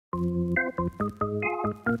I'm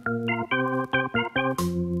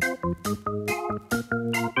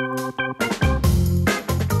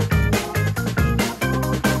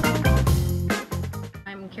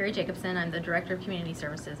Carey Jacobson. I'm the Director of Community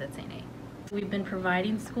Services at St. A. We've been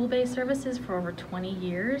providing school-based services for over 20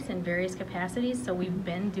 years in various capacities, so we've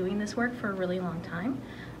been doing this work for a really long time.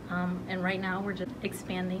 And right now we're just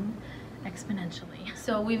expanding exponentially.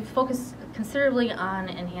 So we've focused considerably on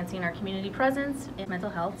enhancing our community presence in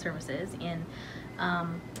mental health services in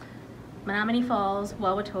Menominee Falls,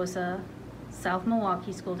 Wauwatosa, South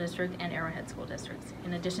Milwaukee School District, and Arrowhead School Districts,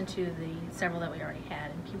 in addition to the several that we already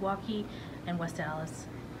had in Pewaukee and West Dallas,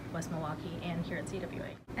 West Milwaukee, and here at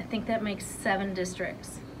CWA. I think that makes 7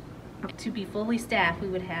 districts. To be fully staffed, we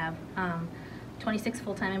would have 26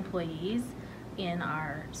 full-time employees in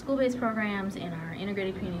our school-based programs, in our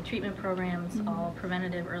integrated community treatment programs, all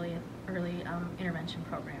preventative early intervention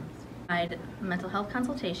programs. Provide mental health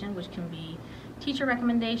consultation, which can be teacher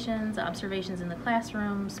recommendations, observations in the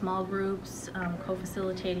classroom, small groups,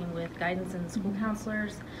 co-facilitating with guidance and school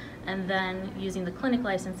counselors, and then using the clinic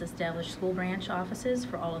license established school branch offices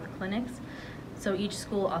for all of the clinics. So each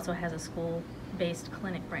school also has a school-based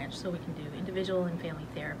clinic branch, so we can do individual and family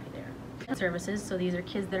therapy there. Services, so these are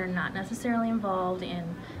kids that are not necessarily involved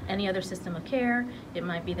in any other system of care. It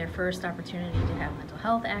might be their first opportunity to have mental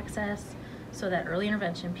health access, so that early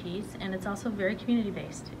intervention piece, and it's also very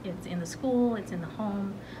community-based. It's in the school, it's in the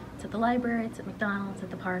home, it's at the library, it's at McDonald's,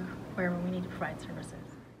 at the park, wherever we need to provide services.